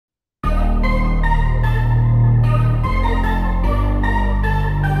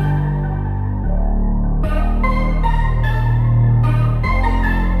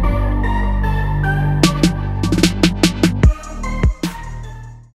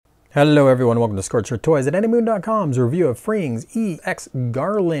Hello everyone, welcome to Scorcher Toys at anymoon.com's review of Freeing's EX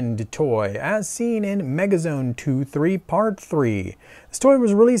Garland toy, as seen in Megazone 2-3 Part 3. This toy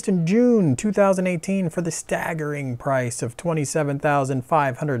was released in June 2018 for the staggering price of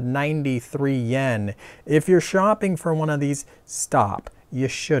 27,593 yen. If you're shopping for one of these, stop. You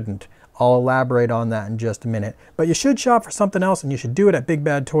shouldn't. I'll elaborate on that in just a minute. But you should shop for something else, and you should do it at Big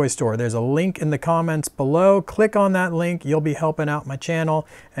Bad Toy Store. There's a link in the comments below. Click on that link. You'll be helping out my channel,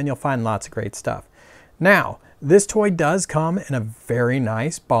 and you'll find lots of great stuff. Now, this toy does come in a very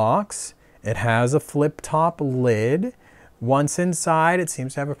nice box. It has a flip-top lid. Once inside, it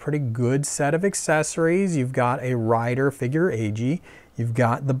seems to have a pretty good set of accessories. You've got a rider figure Eiji. You've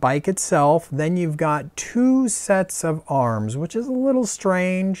got the bike itself. Then you've got two sets of arms, which is a little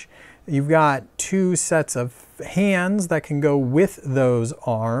strange. You've got two sets of hands that can go with those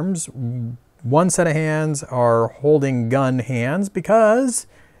arms. One set of hands are holding gun hands because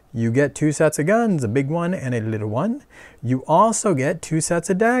you get two sets of guns, a big one and a little one. You also get two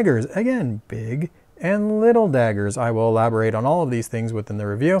sets of daggers. Again, big and little daggers. I will elaborate on all of these things within the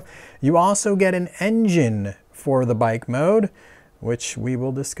review. You also get an engine for the bike mode, which we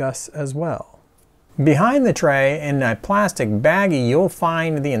will discuss as well. Behind the tray in a plastic baggie, you'll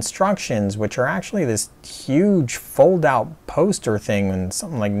find the instructions, which are actually this huge fold-out poster thing and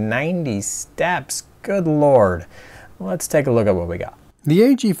something like 90 steps. Good Lord. Let's take a look at what we got. The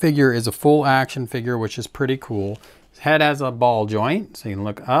Eiji figure is a full action figure, which is pretty cool. His head has a ball joint, so you can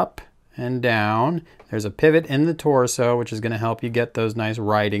look up and down. There's a pivot in the torso, which is going to help you get those nice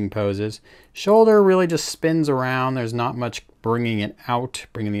riding poses. Shoulder really just spins around. There's not much bringing it out,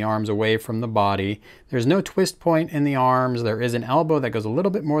 bringing the arms away from the body. There's no twist point in the arms. There is an elbow that goes a little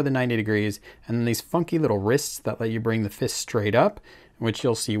bit more than 90 degrees, and then these funky little wrists that let you bring the fist straight up, which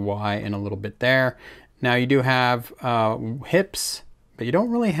you'll see why in a little bit there. Now you do have hips, but you don't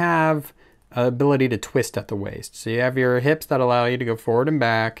really have ability to twist at the waist. So you have your hips that allow you to go forward and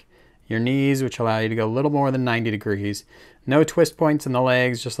back, your knees, which allow you to go a little more than 90 degrees. No twist points in the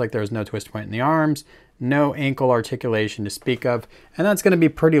legs, just like there's no twist point in the arms. No ankle articulation to speak of. And that's going to be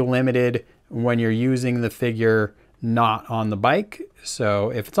pretty limited when you're using the figure not on the bike.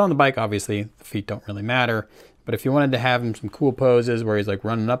 So if it's on the bike, obviously the feet don't really matter. But if you wanted to have him some cool poses where he's like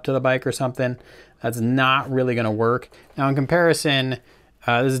running up to the bike or something, that's not really going to work. Now in comparison,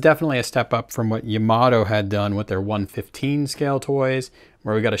 this is definitely a step up from what Yamato had done with their 1/15 scale toys,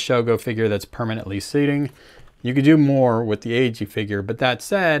 where we got a Shogo figure that's permanently seating. You could do more with the Eiji figure, but that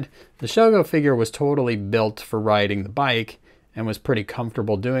said, the Shogo figure was totally built for riding the bike and was pretty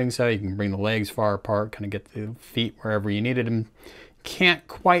comfortable doing so. You can bring the legs far apart, kind of get the feet wherever you needed them. Can't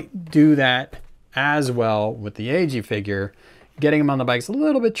quite do that as well with the Eiji figure. Getting him on the bike is a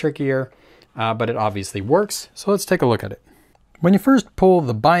little bit trickier, but it obviously works. So let's take a look at it. When you first pull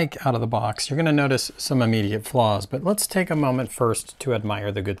the bike out of the box, you're going to notice some immediate flaws, but let's take a moment first to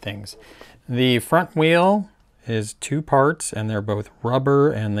admire the good things. The front wheel is two parts, and they're both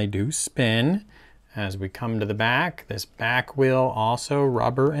rubber and they do spin. As we come to the back, this back wheel also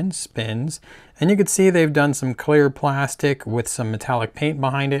rubber and spins. And you can see they've done some clear plastic with some metallic paint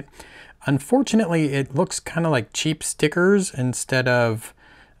behind it. Unfortunately, it looks kind of like cheap stickers instead of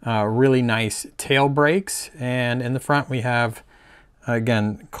really nice tail brakes. And in the front we have,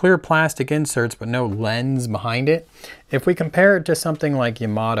 again, clear plastic inserts, but no lens behind it. If we compare it to something like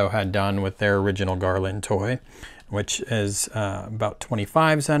Yamato had done with their original Garland toy, which is about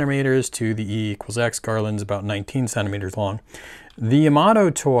 25 centimeters to the E=X Garland's about 19 centimeters long. The Yamato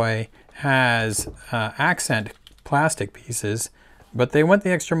toy has accent plastic pieces, but they went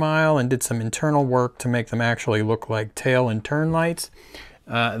the extra mile and did some internal work to make them actually look like tail and turn lights.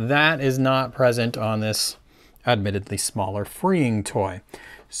 That is not present on this admittedly smaller Freeing toy.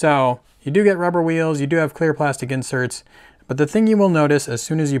 So you do get rubber wheels, you do have clear plastic inserts, but the thing you will notice as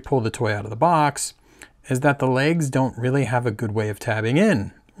soon as you pull the toy out of the box is that the legs don't really have a good way of tabbing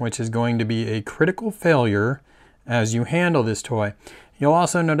in, which is going to be a critical failure as you handle this toy. You'll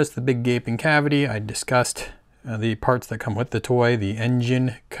also notice the big gaping cavity. I discussed the parts that come with the toy, the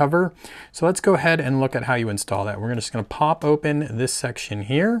engine cover. So let's go ahead and look at how you install that. We're just going to pop open this section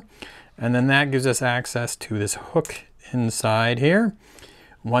here, and then that gives us access to this hook inside here.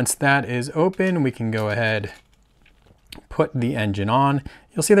 Once that is open, we can go ahead, put the engine on.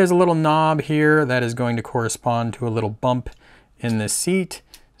 You'll see there's a little knob here that is going to correspond to a little bump in the seat.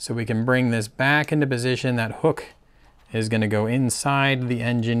 So we can bring this back into position. That hook is going to go inside the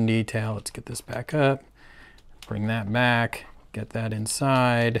engine detail. Let's get this back up, bring that back, get that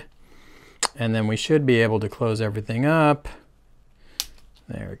inside, and then we should be able to close everything up.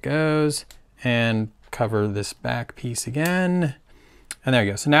 There it goes, and cover this back piece again. And there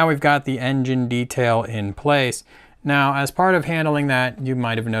you go. So now we've got the engine detail in place. Now, as part of handling that, you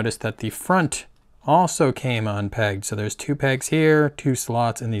might have noticed that the front also came unpegged. So there's 2 pegs here, 2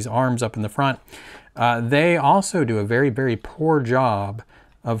 slots, and these arms up in the front. They also do a very, very poor job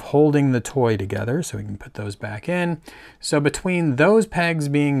of holding the toy together. So we can put those back in. So between those pegs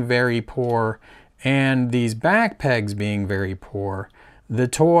being very poor and these back pegs being very poor, the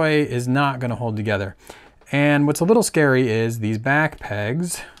toy is not going to hold together. And what's a little scary is these back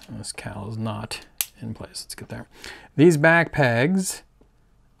pegs, this cowl is not in place, let's get there. These back pegs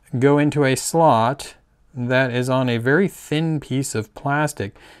go into a slot that is on a very thin piece of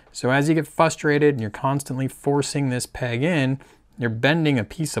plastic. So as you get frustrated and you're constantly forcing this peg in, you're bending a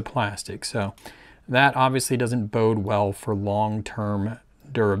piece of plastic. So that obviously doesn't bode well for long-term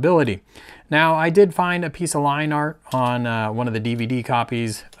durability. Now, I did find a piece of line art on one of the DVD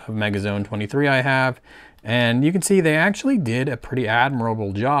copies of Megazone 23 I have, and you can see they actually did a pretty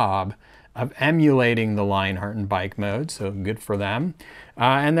admirable job of emulating the line art in bike mode, so good for them.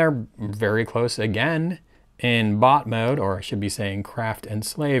 And they're very close again in bot mode, or I should be saying craft and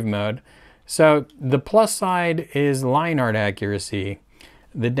slave mode. So the plus side is line art accuracy.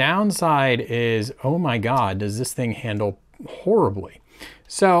 The downside is, oh my God, does this thing handle horribly.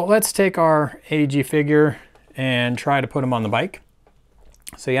 So let's take our AG figure and try to put him on the bike.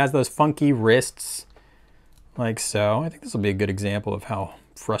 So he has those funky wrists like so. I think this will be a good example of how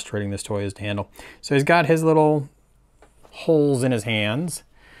frustrating this toy is to handle. So he's got his little holes in his hands,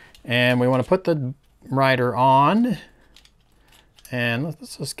 and we want to put the rider on, and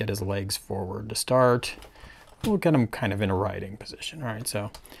let's just get his legs forward to start. We'll get him kind of in a riding position. All right, so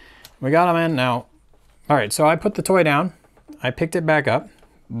we got him in now. All right, so I put the toy down. I picked it back up.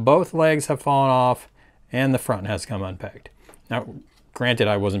 Both legs have fallen off and the front has come unpegged. Now, granted,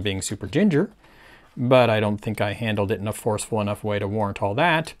 I wasn't being super ginger, but I don't think I handled it in a forceful enough way to warrant all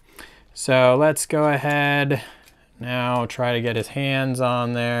that. So let's go ahead now, try to get his hands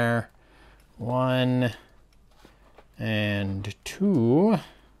on there. 1 and 2.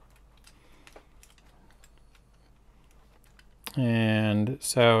 And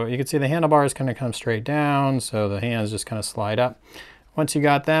so you can see the handlebars kind of come straight down, so the hands just kind of slide up. Once you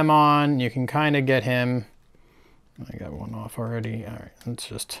got them on, you can kind of get him, I got one off already. All right, let's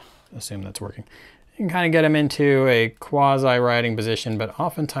just assume that's working. You can kind of get him into a quasi-riding position, but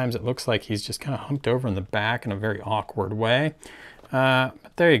oftentimes it looks like he's just kind of humped over in the back in a very awkward way.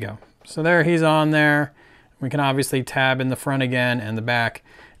 But there you go. So there he's on there. We can obviously tab in the front again and the back.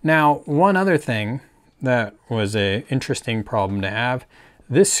 Now, one other thing that was an interesting problem to have,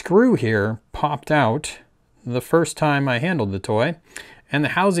 this screw here popped out the first time I handled the toy, and the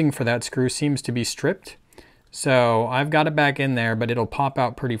housing for that screw seems to be stripped. So I've got it back in there, but it'll pop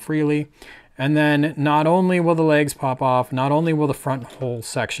out pretty freely. And then not only will the legs pop off, not only will the front whole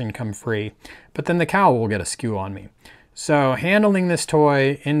section come free, but then the cowl will get askew on me. So handling this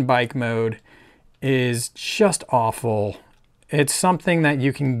toy in bike mode is just awful. It's something that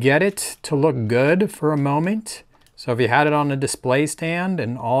you can get it to look good for a moment. So if you had it on a display stand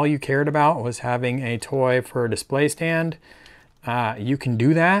and all you cared about was having a toy for a display stand, you can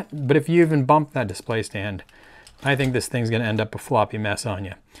do that. But if you even bump that display stand, I think this thing's gonna end up a floppy mess on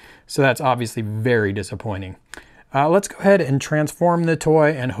you. So that's obviously very disappointing. Let's go ahead and transform the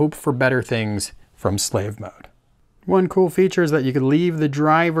toy and hope for better things from slave mode. One cool feature is that you could leave the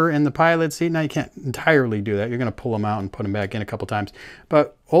driver in the pilot seat. Now you can't entirely do that. You're gonna pull him out and put him back in a couple times.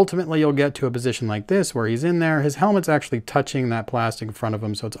 But ultimately you'll get to a position like this where he's in there. His helmet's actually touching that plastic in front of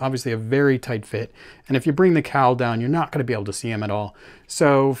him. So it's obviously a very tight fit. And if you bring the cowl down, you're not gonna be able to see him at all.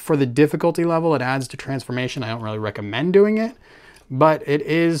 So for the difficulty level it adds to transformation, I don't really recommend doing it, but it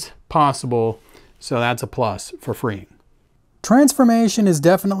is possible. So that's a plus for freeing. Transformation is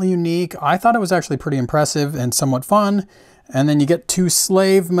definitely unique. I thought it was actually pretty impressive and somewhat fun. And then you get to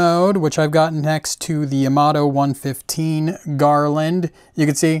slave mode, which I've got next to the Yamato 115 Garland. You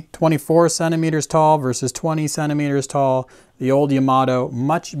can see 24 centimeters tall versus 20 centimeters tall. The old Yamato,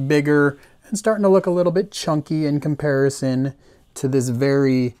 much bigger and starting to look a little bit chunky in comparison to this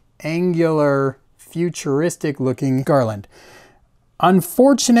very angular, futuristic looking Garland.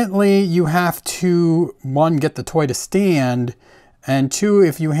 Unfortunately, you have to, 1, get the toy to stand, and 2,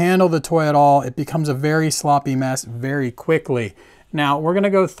 if you handle the toy at all, it becomes a very sloppy mess very quickly. Now, we're gonna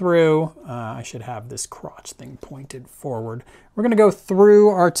go through, I should have this crotch thing pointed forward. We're gonna go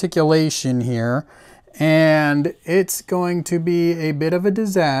through articulation here, and it's going to be a bit of a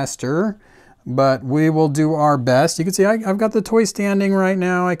disaster, but we will do our best. You can see I've got the toy standing right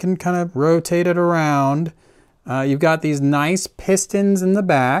now. I can kind of rotate it around. You've got these nice pistons in the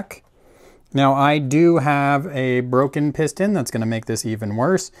back. Now I do have a broken piston that's going to make this even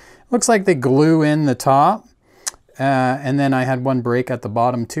worse. Looks like they glue in the top, and then I had one break at the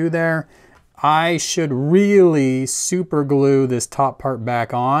bottom too there. I should really super glue this top part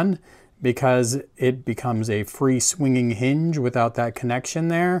back on because it becomes a free swinging hinge without that connection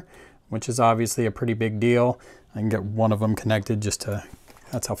there, which is obviously a pretty big deal. I can get one of them connected just to,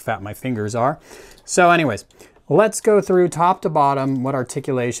 that's how fat my fingers are. So anyways, let's go through top to bottom what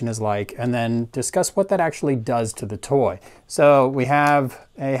articulation is like and then discuss what that actually does to the toy. So we have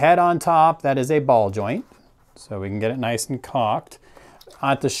a head on top that is a ball joint, so we can get it nice and cocked.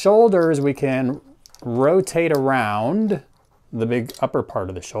 At the shoulders, we can rotate around the big upper part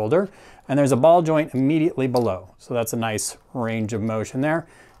of the shoulder, and there's a ball joint immediately below. So that's a nice range of motion there.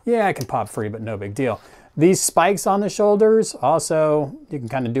 Yeah, I can pop free, but no big deal. These spikes on the shoulders, also, you can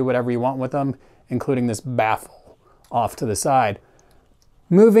kind of do whatever you want with them, including this baffle off to the side.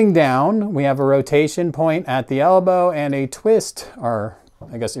 Moving down, we have a rotation point at the elbow and a twist, or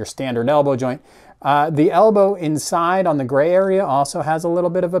I guess your standard elbow joint. The elbow inside on the gray area also has a little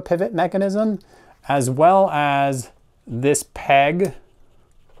bit of a pivot mechanism, as well as this peg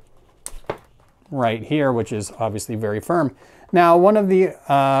right here, which is obviously very firm. Now, one of the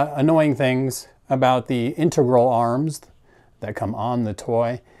annoying things about the integral arms that come on the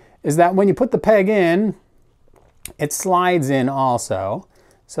toy is that when you put the peg in, it slides in also.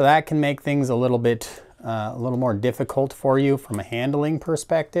 So that can make things a little more difficult for you from a handling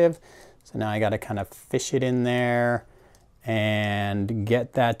perspective. So now I got to kind of fish it in there and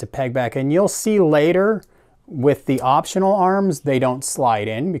get that to peg back. And you'll see later with the optional arms, they don't slide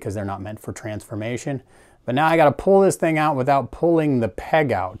in because they're not meant for transformation. But now I got to pull this thing out without pulling the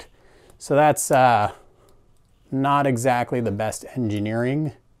peg out. So that's not exactly the best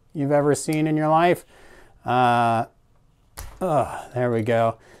engineering you've ever seen in your life. There we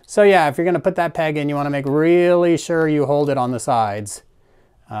go. So yeah, if you're going to put that peg in, you want to make really sure you hold it on the sides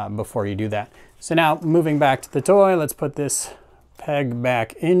before you do that. So now moving back to the toy, let's put this peg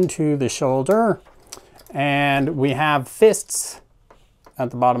back into the shoulder. And we have fists at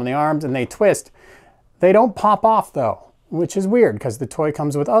the bottom of the arms and they twist. They don't pop off though, which is weird because the toy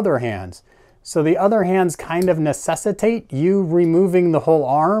comes with other hands. So the other hands kind of necessitate you removing the whole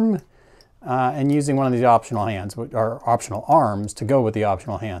arm and using one of these optional hands, or optional arms to go with the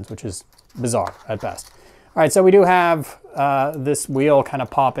optional hands, which is bizarre at best. All right, so we do have this wheel kind of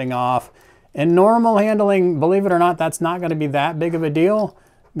popping off. In normal handling, believe it or not, that's not gonna be that big of a deal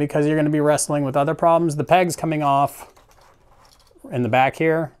because you're gonna be wrestling with other problems. The peg's coming off in the back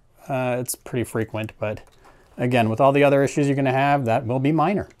here. It's pretty frequent, but again, with all the other issues you're gonna have, that will be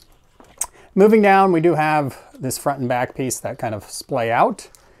minor. Moving down, we do have this front and back piece that kind of splay out.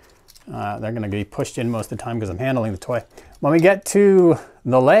 They're gonna be pushed in most of the time because I'm handling the toy. When we get to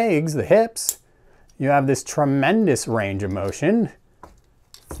the legs, the hips, you have this tremendous range of motion,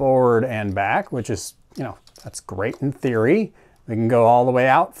 forward and back, which is, you know, that's great in theory. We can go all the way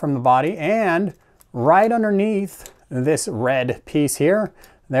out from the body, and right underneath this red piece here,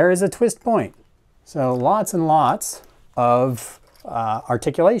 there is a twist point. So lots and lots of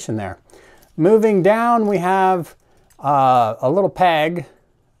articulation there. Moving down, we have a little peg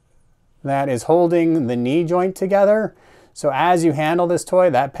that is holding the knee joint together. So as you handle this toy,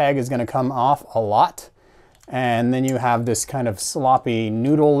 that peg is going to come off a lot. And then you have this kind of sloppy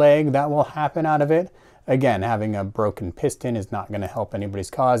noodle leg that will happen out of it. Again, having a broken piston is not going to help anybody's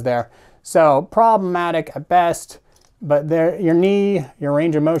cause there. So problematic at best, but there, your knee, your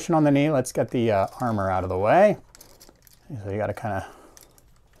range of motion on the knee, let's get the armor out of the way. So you got to kind of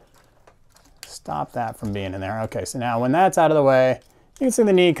stop that from being in there. Okay, so now when that's out of the way, you can see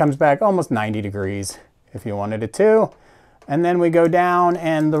the knee comes back almost 90 degrees if you wanted it to. And then we go down,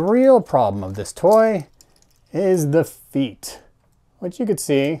 and the real problem of this toy is the feet, which you could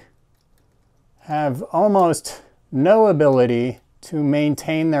see have almost no ability to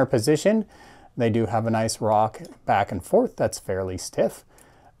maintain their position. They do have a nice rock back and forth that's fairly stiff,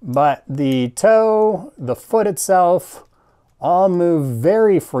 but the toe, the foot itself, all move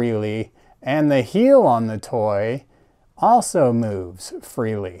very freely, and the heel on the toy also moves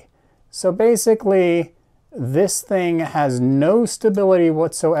freely. So basically, this thing has no stability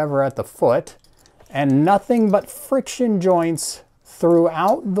whatsoever at the foot and nothing but friction joints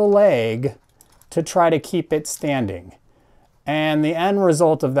throughout the leg to try to keep it standing. And the end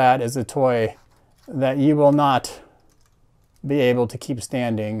result of that is a toy that you will not be able to keep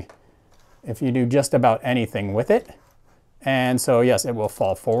standing if you do just about anything with it. And so yes, it will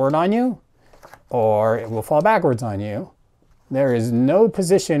fall forward on you, or it will fall backwards on you. There is no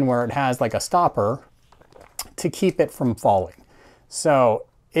position where it has like a stopper to keep it from falling. So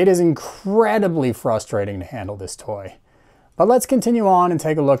It is incredibly frustrating to handle this toy. But let's continue on and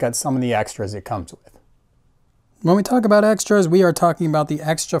take a look at some of the extras it comes with. When we talk about extras, we are talking about the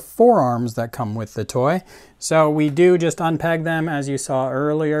extra forearms that come with the toy. So we do just unpeg them as you saw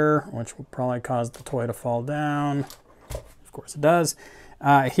earlier, which will probably cause the toy to fall down. Of course it does.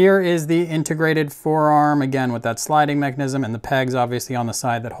 Here is the integrated forearm, again with that sliding mechanism and the pegs obviously on the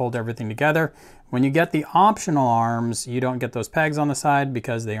side that hold everything together. When you get the optional arms, you don't get those pegs on the side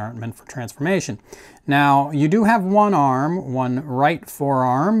because they aren't meant for transformation. Now, you do have one arm, one right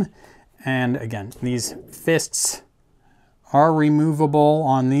forearm, and again, these fists are removable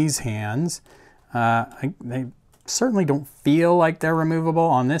on these hands. They certainly don't feel like they're removable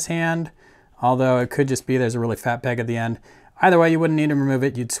on this hand, although it could just be there's a really fat peg at the end. Either way, you wouldn't need to remove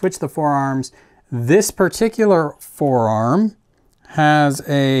it. You'd switch the forearms. This particular forearm has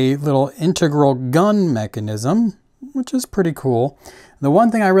a little integral gun mechanism, which is pretty cool. The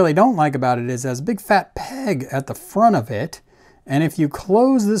one thing I really don't like about it is it has a big fat peg at the front of it. And if you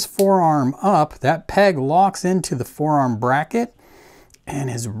close this forearm up, that peg locks into the forearm bracket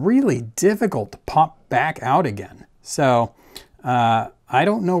and is really difficult to pop back out again. So I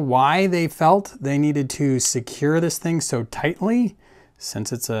don't know why they felt they needed to secure this thing so tightly.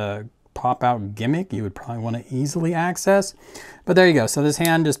 Since it's a pop-out gimmick, you would probably want to easily access. But there you go. So this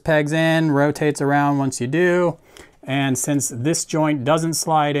hand just pegs in, rotates around once you do. And since this joint doesn't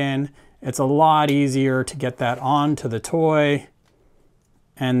slide in, it's a lot easier to get that onto the toy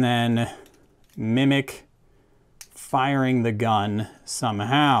and then mimic firing the gun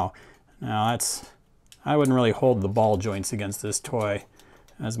somehow. Now I wouldn't really hold the ball joints against this toy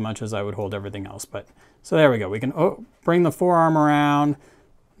as much as I would hold everything else. But so there we go. We can bring the forearm around.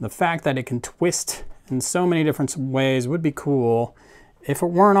 The fact that it can twist in so many different ways would be cool if it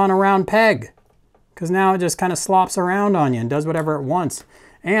weren't on a round peg, because now it just kind of slops around on you and does whatever it wants.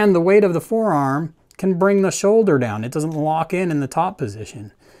 And the weight of the forearm can bring the shoulder down. It doesn't lock in the top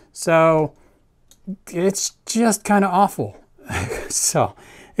position. So it's just kind of awful. So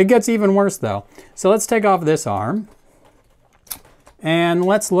it gets even worse though. So let's take off this arm and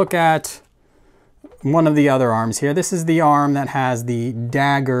let's look at one of the other arms here. This is the arm that has the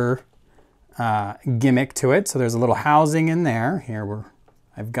dagger gimmick to it. So there's a little housing in there. Here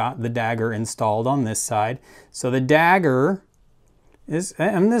I've got the dagger installed on this side. So the dagger is,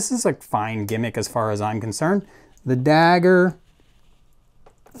 and this is a fine gimmick as far as I'm concerned. The dagger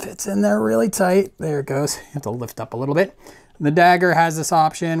fits in there really tight. There it goes. You have to lift up a little bit. The dagger has this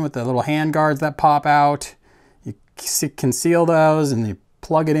option with the little hand guards that pop out. You can seal those and you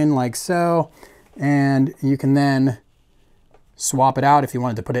plug it in like so. And you can then swap it out if you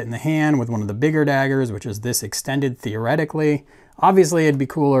wanted to put it in the hand with one of the bigger daggers, which is this extended theoretically. Obviously, it'd be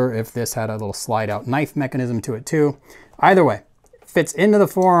cooler if this had a little slide out knife mechanism to it too. Either way, it fits into the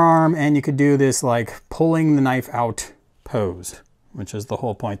forearm and you could do this like pulling the knife out pose, which is the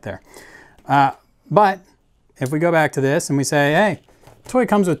whole point there. But if we go back to this and we say, hey, toy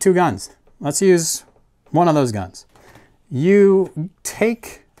comes with two guns. Let's use one of those guns. You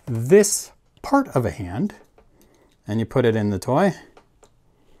take this part of a hand and you put it in the toy.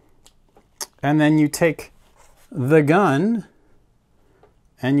 And then you take the gun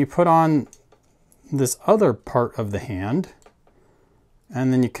and you put on this other part of the hand.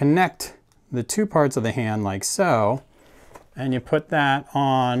 And then you connect the two parts of the hand like so. And you put that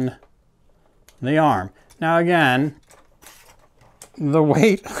on the arm. Now again, the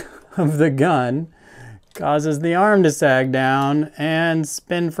weight of the gun causes the arm to sag down and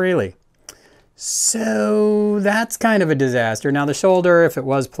spin freely. So that's kind of a disaster. Now the shoulder, if it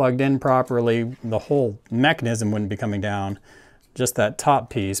was plugged in properly, the whole mechanism wouldn't be coming down, just that top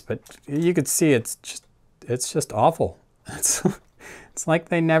piece. But you could see it's just awful. It's like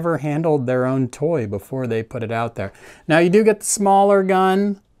they never handled their own toy before they put it out there. Now you do get the smaller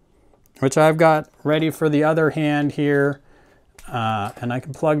gun, which I've got ready for the other hand here. And I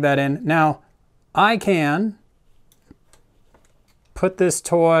can plug that in. Now I can put this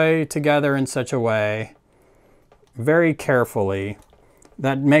toy together in such a way, very carefully,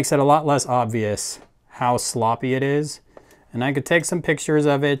 that makes it a lot less obvious how sloppy it is. And I could take some pictures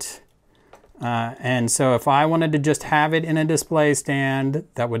of it. And so if I wanted to just have it in a display stand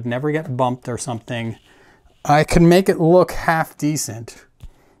that would never get bumped or something, I can make it look half decent.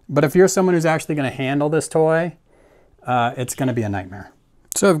 But if you're someone who's actually going to handle this toy, it's going to be a nightmare.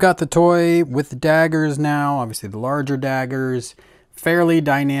 So I've got the toy with the daggers now, obviously the larger daggers, fairly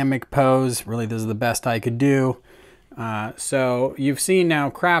dynamic pose. Really, this is the best I could do. So you've seen now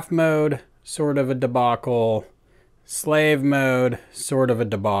craft mode, sort of a debacle. Slave mode, sort of a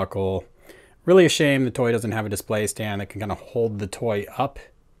debacle. Really a shame the toy doesn't have a display stand that can kind of hold the toy up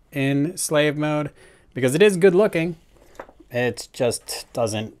in slave mode because it is good looking. It just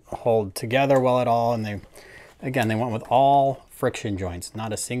doesn't hold together well at all. And they went with all friction joints,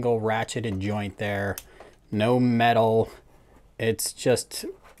 not a single ratcheted joint there, no metal. It just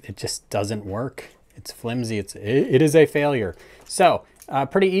doesn't work. It's flimsy. It is a failure. So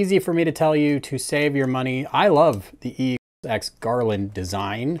pretty easy for me to tell you to save your money. I love the EX Garland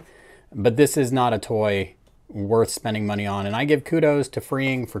design, but this is not a toy worth spending money on. And I give kudos to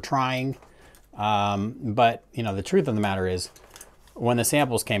Freeing for trying. But you know, the truth of the matter is, when the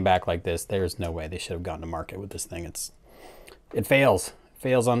samples came back like this, there's no way they should have gone to market with this thing. It fails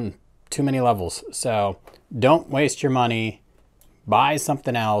on too many levels. So don't waste your money. Buy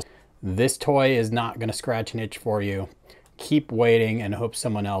something else. This toy is not going to scratch an itch for you. Keep waiting and hope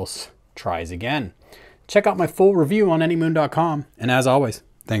someone else tries again. Check out my full review on anymoon.com. And as always,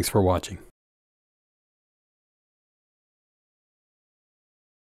 thanks for watching.